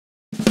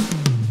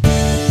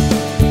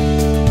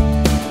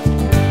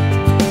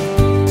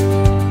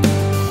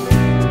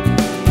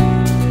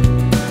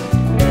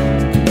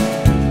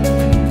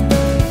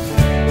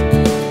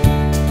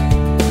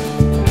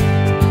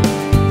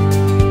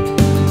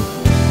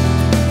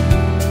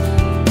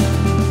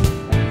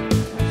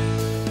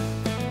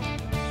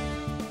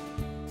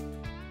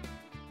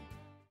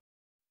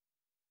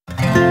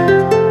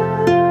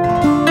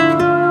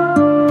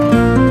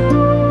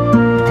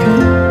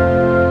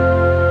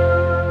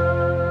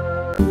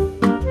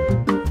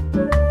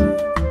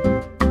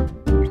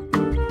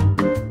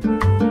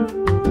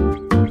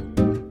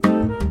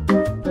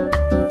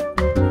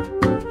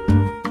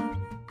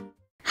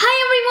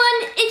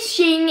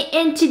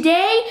And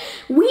today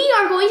we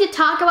are going to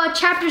talk about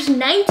chapters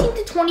 19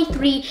 to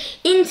 23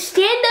 in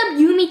Stand Up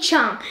Yumi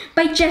Chung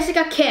by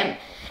Jessica Kim.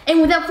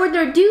 And without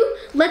further ado,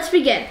 let's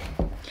begin.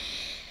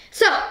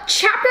 So,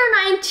 chapter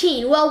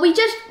 19, well, we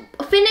just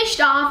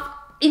finished off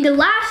in the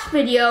last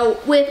video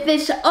with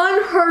this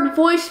unheard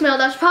voicemail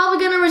that's probably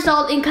going to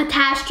result in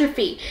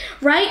catastrophe,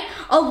 right?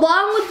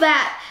 Along with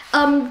that,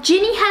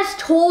 Ginny has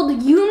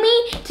told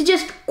Yumi to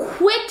just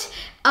quit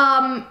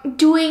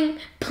doing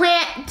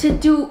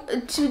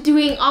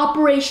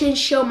Operation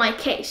Show My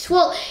Case.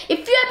 Well,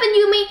 if you had been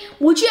Yumi,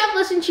 would you have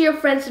listened to your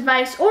friend's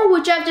advice, or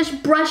would you have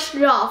just brushed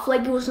it off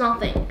like it was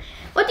nothing?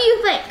 What do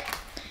you think?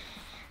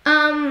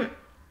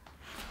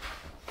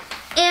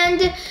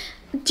 And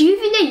do you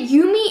think that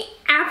Yumi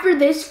after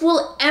this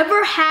will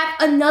ever have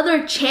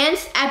another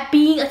chance at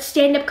being a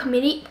stand-up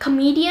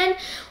comedian,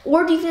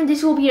 or do you think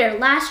this will be her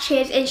last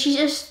chance and she's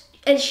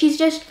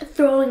just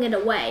throwing it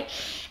away?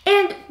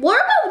 And what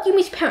about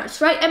Yumi's parents,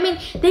 right? I mean,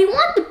 they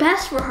want the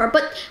best for her,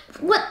 but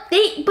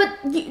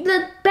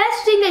the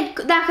best thing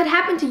that could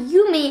happen to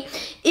Yumi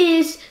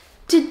is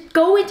to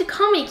go into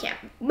comedy camp.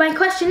 My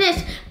question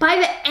is, by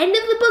the end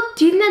of the book,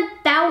 do you think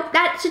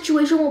that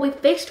situation will be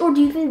fixed, or do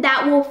you think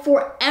that will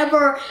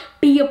forever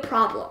be a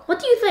problem?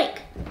 What do you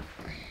think?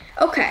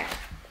 Okay,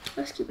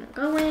 let's keep on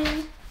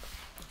going.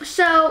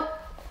 So,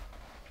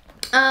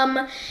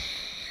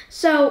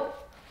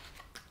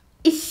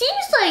 it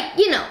seems like,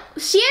 you know,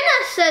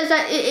 Sienna says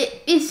that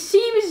it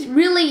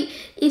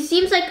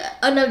seems like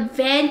an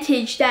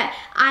advantage that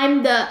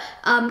I'm the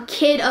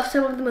kid of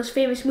some of the most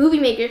famous movie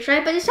makers,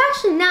 right? But it's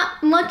actually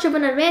not much of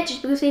an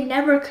advantage because they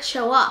never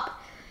show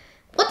up.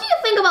 What do you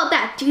think about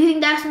that? Do you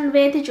think that's an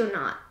advantage or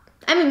not?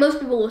 I mean, most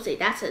people will say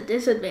that's a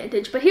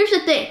disadvantage, but here's the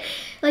thing.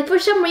 Like, for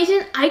some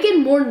reason, I get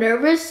more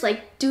nervous,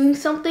 like, doing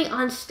something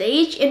on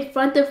stage in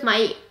front of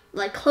my,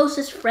 like,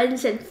 closest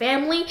friends and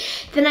family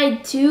than I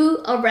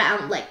do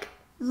around, like,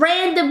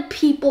 random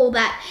people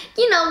that,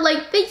 you know,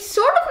 like, they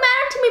sort of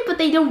matter to me, but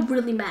they don't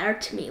really matter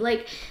to me.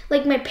 Like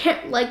my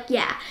parent, like,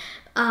 yeah.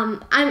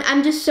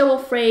 I'm just so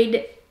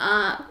afraid.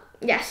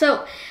 Yeah,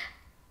 so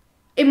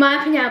in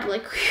my opinion, I'll be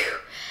like, whew,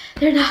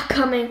 they're not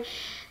coming.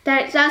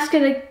 That's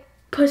gonna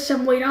put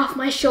some weight off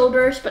my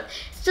shoulders, but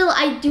still,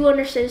 I do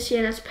understand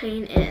Sienna's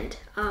pain, and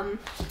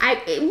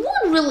it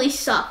would really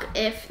suck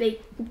if they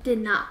did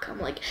not come.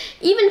 Like,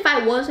 even if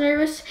I was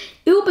nervous,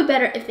 it would be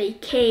better if they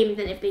came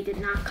than if they did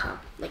not come.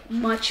 Like,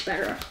 much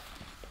better.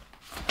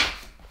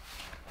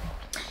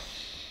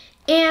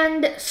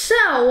 And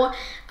so,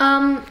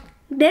 then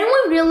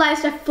we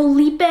realized that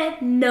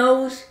Felipe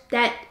knows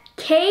that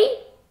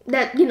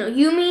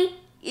Yumi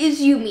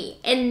is Yumi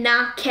and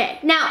not Kay.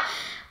 Now,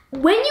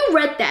 when you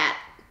read that,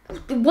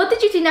 what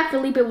did you think that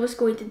Felipe was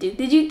going to do?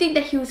 Did you think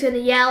that he was going to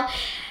yell,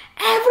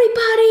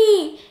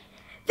 "Everybody,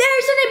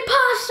 there's an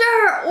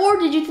imposter"? Or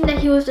did you think that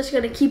he was just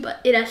going to keep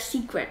it a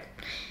secret?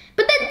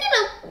 But then, you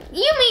know,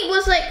 Yumi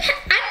was like,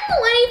 I don't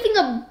know anything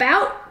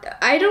about,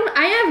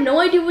 I have no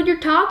idea what you're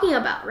talking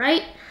about,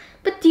 right?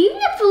 But do you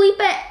think that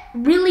Felipe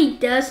really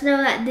does know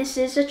that this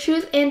is the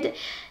truth? And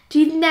do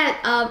you think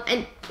that,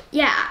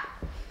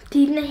 do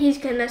you think that he's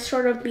gonna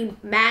sort of be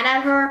mad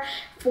at her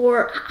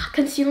for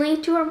concealing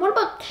it to her? What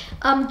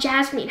about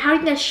Jasmine? How do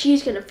you think that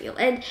she's gonna feel?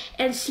 And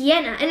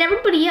Sienna and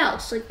everybody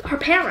else, like her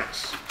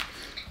parents.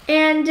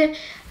 And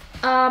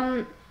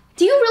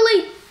do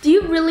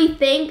you really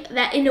think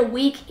that in a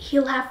week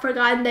he'll have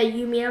forgotten that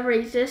Yumi ever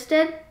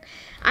existed?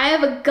 I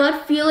have a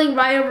gut feeling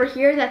right over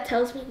here that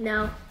tells me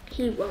no,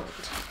 he won't.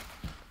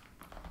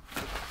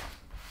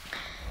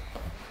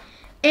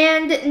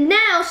 And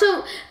now,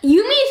 so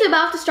Yumi is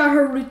about to start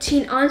her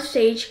routine on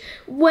stage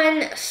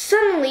when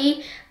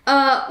suddenly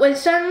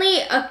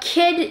a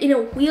kid in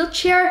a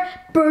wheelchair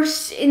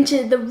bursts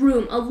into the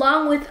room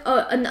along with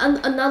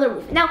another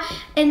room. Now,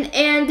 and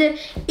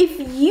if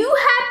you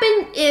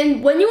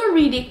happen when you were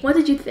reading, what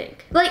did you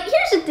think? Like,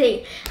 here's the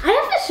thing. I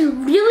have this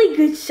really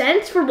good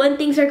sense for when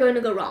things are going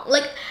to go wrong.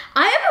 Like,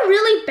 I have a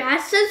really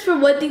bad sense for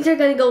when things are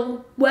going to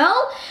go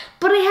well,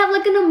 but I have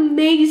like an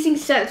amazing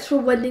sense for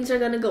when things are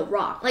going to go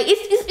wrong. Like,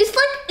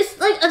 it's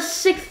like a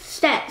sixth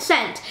sense.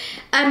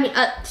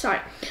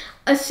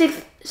 A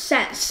sixth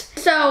sense.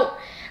 So,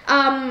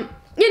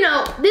 you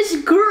know, this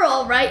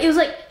girl, right, it was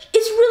like,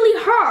 it's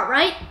really her,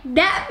 right?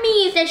 That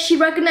means that she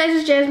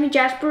recognizes Jasmine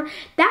Jasper.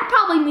 That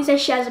probably means that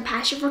she has a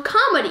passion for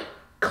comedy.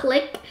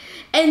 Click.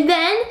 And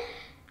then,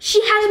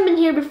 she hasn't been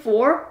here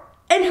before.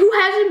 And who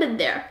hasn't been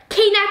there?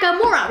 Kei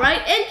Nakamura,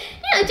 right? And,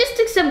 you know, it just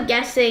took some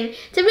guessing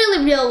to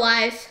really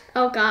realize,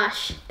 oh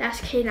gosh,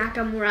 that's Kei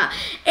Nakamura.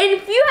 And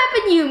if you had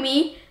been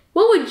Yumi,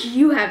 what would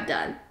you have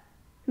done?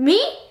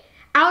 Me?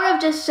 I would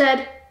have just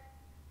said,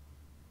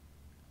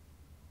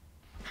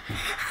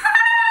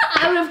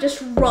 I would have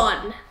just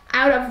run.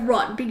 I would have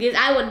run because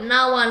I would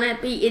not want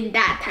to be in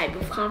that type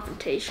of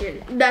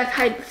confrontation, that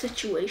type of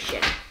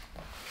situation.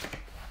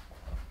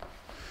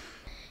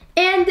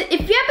 And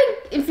if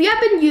you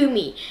have been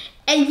Yumi,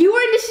 and you were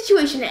in this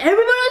situation, and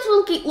everybody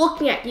was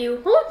looking at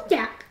you, well,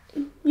 yeah,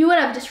 you would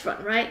have just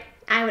run, right?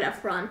 I would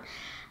have run.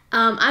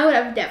 I would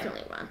have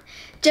definitely run,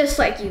 just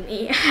like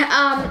Yumi.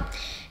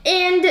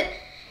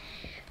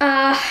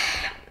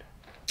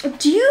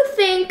 Do you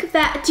think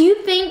that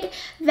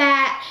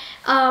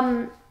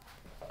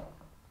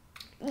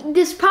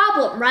this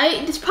problem,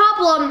 right? This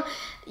problem,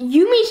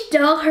 Yumi's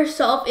dug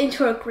herself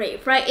into her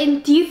grave, right?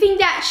 And do you think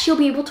that she'll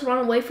be able to run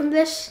away from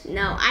this?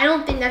 No, I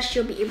don't think that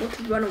she'll be able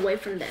to run away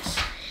from this.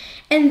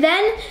 And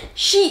then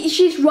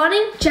she's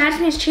running,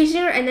 Jasmine is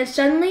chasing her, and then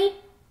suddenly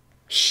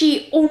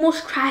she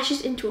almost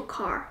crashes into a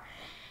car.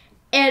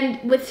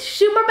 And with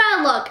super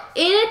bad luck,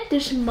 in it,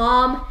 there's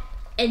mom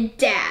and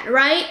dad,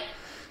 right?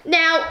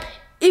 Now,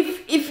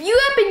 if you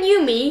had been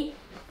Yumi,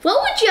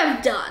 what would you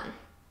have done?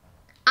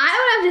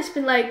 I would have just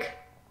been like,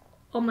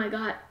 oh my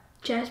god,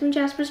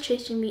 Jasper's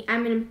chasing me.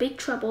 I'm in big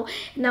trouble.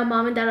 And now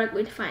mom and dad are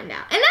going to find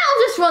out. And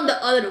I'll just run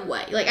the other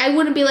way. Like, I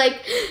wouldn't be like,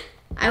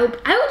 I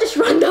would just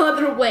run the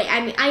other way.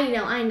 I mean, I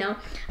know.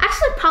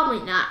 Actually,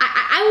 probably not.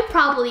 I would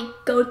probably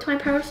go to my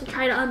parents and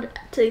try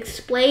to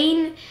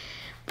explain.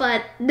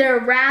 But their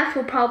wrath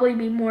will probably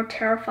be more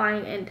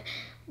terrifying. And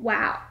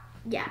wow.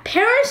 Yeah,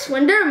 parents,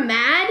 when they're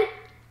mad,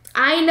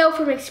 I know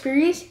from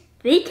experience,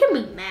 they can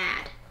be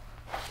mad.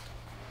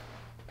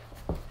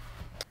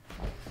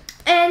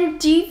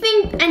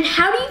 And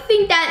how did you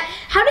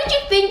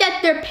think that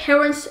their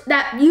parents,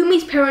 that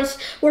Yumi's parents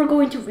were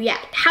going to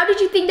react? How did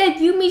you think that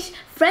Yumi's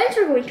friends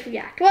were going to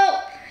react?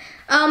 Well,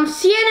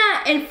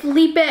 Sienna and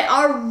Felipe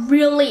are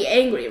really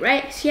angry,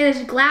 right?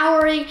 Sienna's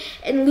glowering,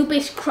 and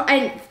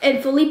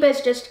and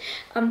Felipe's just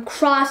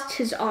crossed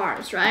his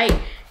arms, right?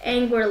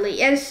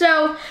 Angrily. And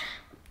so,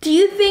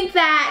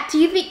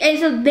 and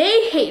so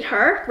they hate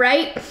her,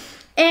 right?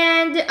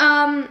 And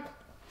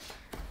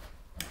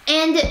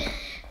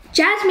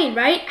Jasmine,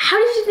 right? How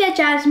did you think that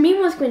Jasmine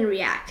was going to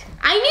react?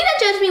 I knew that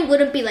Jasmine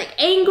wouldn't be like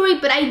angry,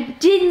 but I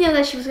didn't know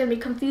that she was going to be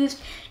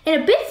confused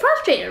and a bit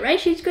frustrated, right?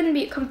 She's going to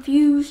be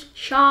confused,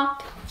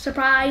 shocked,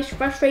 surprised,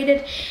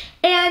 frustrated.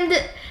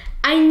 And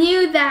I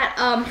knew that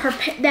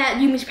that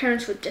Yumi's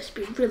parents would just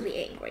be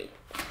really angry.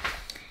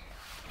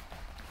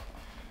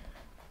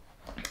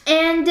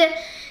 And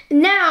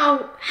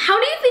now, how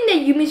do you think that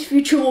Yumi's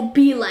future will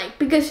be like?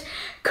 Because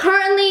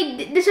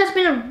currently, this has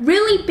been a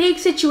really big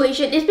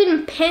situation. It's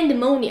been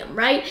pandemonium,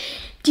 right?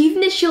 Do you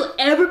think that she'll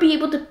ever be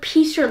able to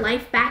piece her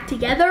life back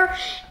together?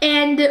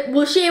 And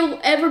will she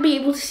ever be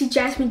able to see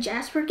Jasmine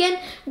Jasper again?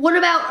 What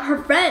about her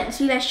friends?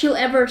 Do you think that she'll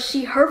ever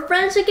see her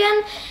friends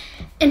again?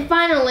 And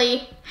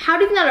finally, how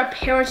do you think that her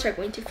parents are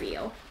going to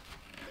feel?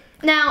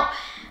 Now,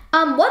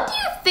 what do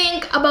you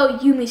think about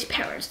Yumi's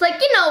parents? Like,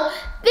 you know,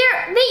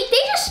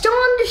 they just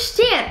don't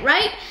understand,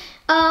 right?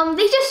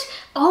 They just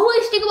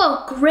always think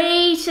about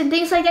grades and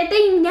things like that.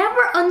 They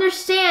never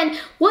understand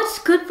what's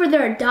good for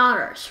their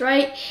daughters,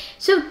 right?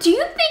 So do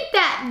you think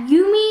that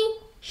Yumi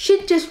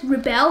should just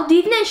rebel? Do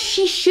you think that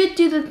she should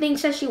do the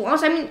things that she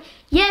wants? I mean,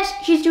 yes,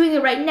 she's doing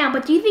it right now,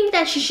 but do you think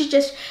that she should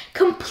just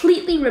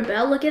completely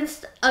rebel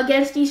against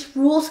these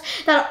rules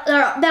that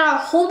are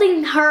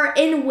holding her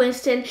in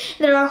Winston,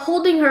 that are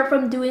holding her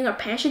from doing her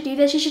passion? Do you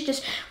think that she should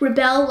just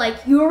rebel like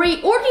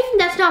Yuri, or do you think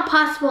that's not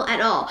possible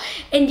at all?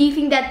 And do you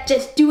think that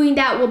just doing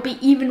that will be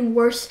even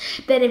worse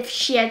than if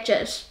she had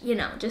just, you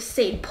know, just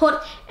stayed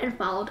put and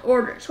followed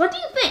orders? What do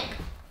you think?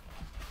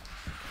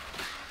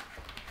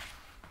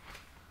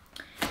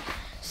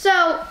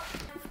 So,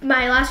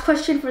 my last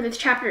question for this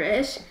chapter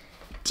is,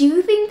 do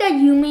you think that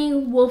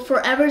Yumi will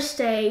forever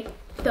stay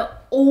the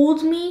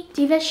old me?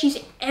 Do you think that she's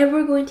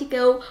ever going to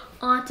go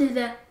onto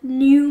the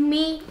new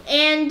me?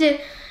 And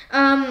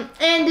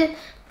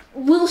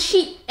will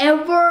she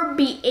ever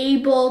be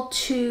able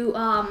to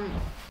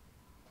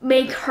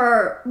make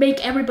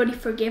everybody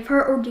forgive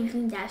her, or do you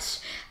think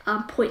that's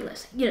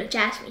pointless? You know,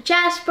 Jasmine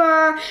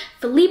Jasper,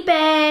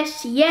 Felipe,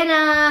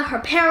 Sienna, her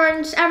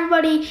parents,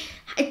 everybody.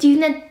 Do you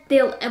think that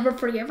they'll ever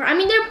forgive her? I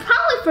mean, they'll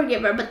probably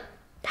forgive her, but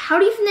how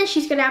do you think that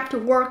she's gonna have to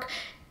work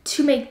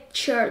to make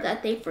sure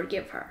that they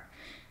forgive her?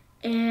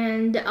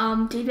 And do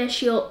you think that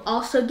she'll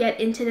also get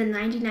into the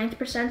 99th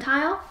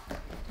percentile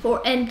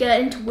and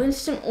get into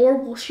Winston, or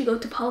will she go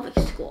to public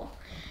school?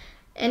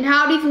 And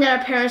how do you think that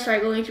her parents are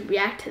going to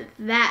react to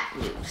that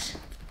news?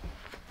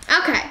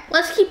 Okay,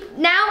 let's keep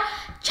now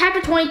chapter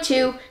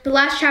 22, the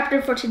last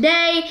chapter for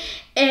today.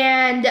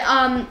 And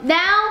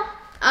now,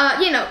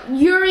 you know,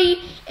 Yuri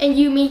and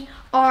Yumi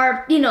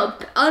are, you know,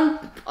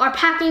 are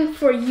packing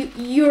for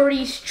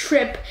Yuri's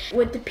trip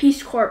with the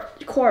Peace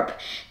Corps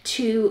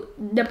to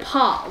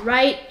Nepal,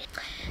 right?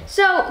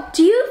 So,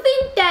 do you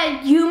think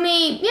that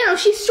Yumi, you know,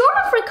 she's sort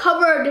of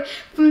recovered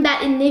from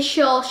that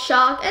initial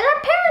shock, and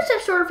her parents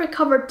have sort of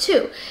recovered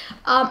too.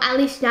 At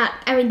least not,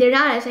 I mean, they're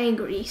not as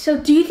angry. So,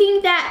 do you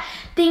think that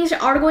things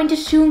are going to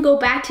soon go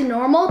back to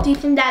normal? Do you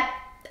think that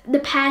the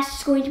past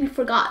is going to be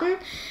forgotten?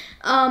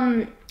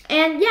 And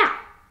yeah.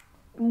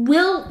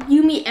 Will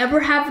Yumi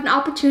ever have an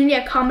opportunity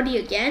at comedy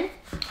again?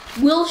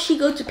 Will she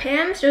go to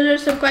Pam's?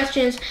 Those are some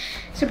questions,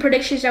 some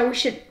predictions that we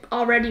should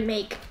already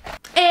make.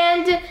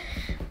 And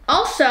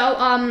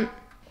also,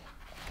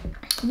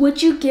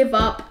 would you give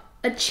up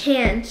a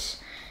chance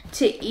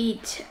to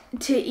eat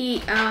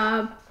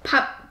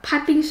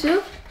popping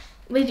soup,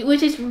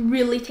 which is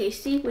really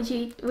tasty? Would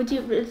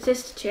you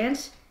resist a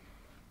chance?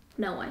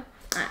 No way.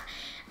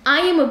 I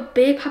am a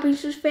big popping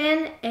soup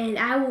fan, and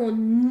I will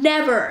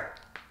never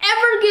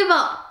ever give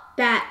up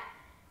that.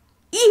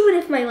 Even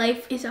if my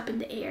life is up in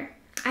the air,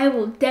 I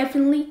will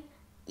definitely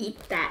eat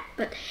that.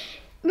 But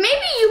maybe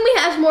Yumi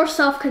has more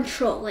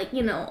self-control, like,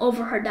 you know,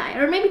 over her diet,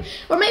 or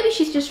maybe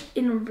she's just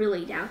in a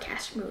really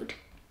downcast mood.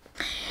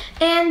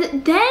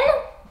 And then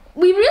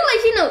we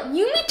realized, you know,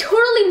 Yumi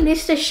totally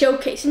missed a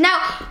showcase. Now,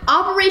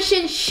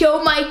 Operation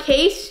Show My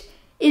Case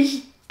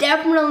is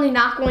definitely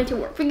not going to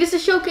work because the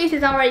showcase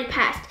is already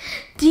passed.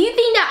 Do you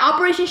think that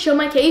Operation Show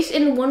My Case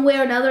in one way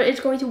or another is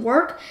going to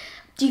work?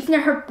 Do you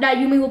think that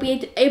Yumi will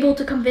be able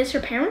to convince her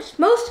parents?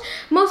 Most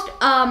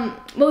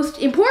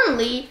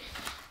importantly,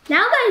 now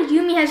that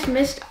Yumi has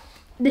missed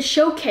the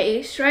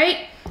showcase,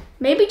 right?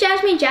 Maybe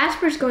Jasmine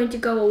Jasper's going to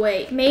go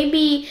away.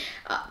 Maybe,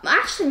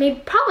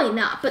 probably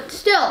not, but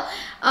still,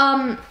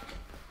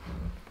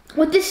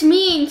 what this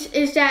means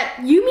is that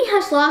Yumi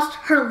has lost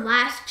her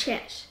last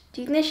chance. Do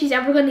you think that she's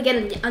ever going to get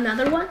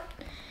another one?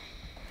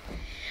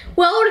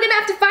 Well, we're gonna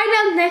have to find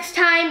out next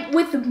time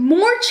with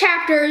more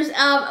chapters,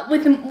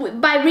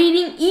 by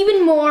reading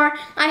even more.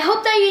 I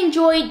hope that you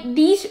enjoyed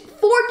these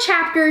 4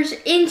 chapters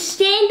in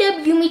Stand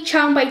Up Yumi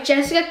Chung by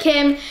Jessica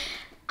Kim.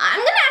 I'm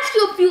gonna ask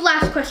you a few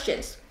last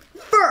questions.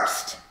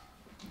 First,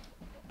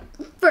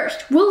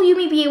 will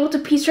Yumi be able to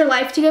piece her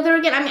life together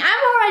again? I mean,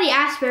 I've already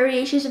asked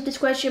variations of this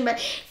question,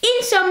 but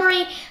in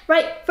summary,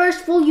 right?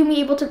 First, will Yumi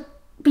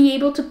be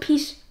able to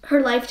piece her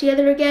life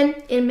together again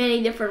in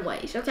many different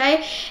ways,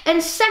 okay?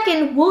 And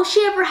second, will she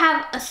ever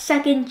have a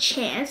second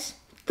chance?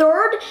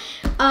 Third,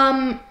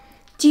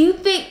 do you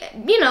think,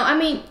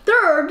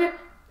 third,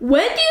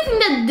 when do you think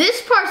that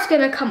this part's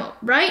gonna come up,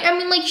 right? I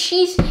mean, like,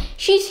 she's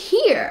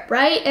here,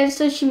 right? And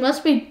so she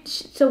must be,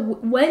 so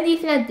when do you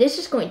think that this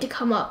is going to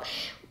come up?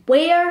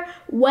 Where,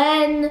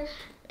 when,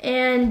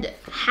 and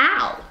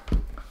how?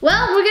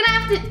 Well,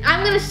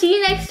 I'm gonna see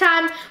you next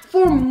time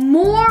for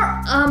more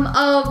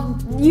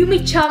of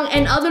Yumi Chung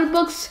and other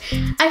books.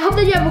 I hope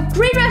that you have a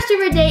great rest of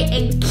your day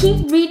and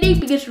keep reading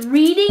because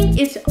reading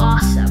is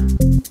awesome.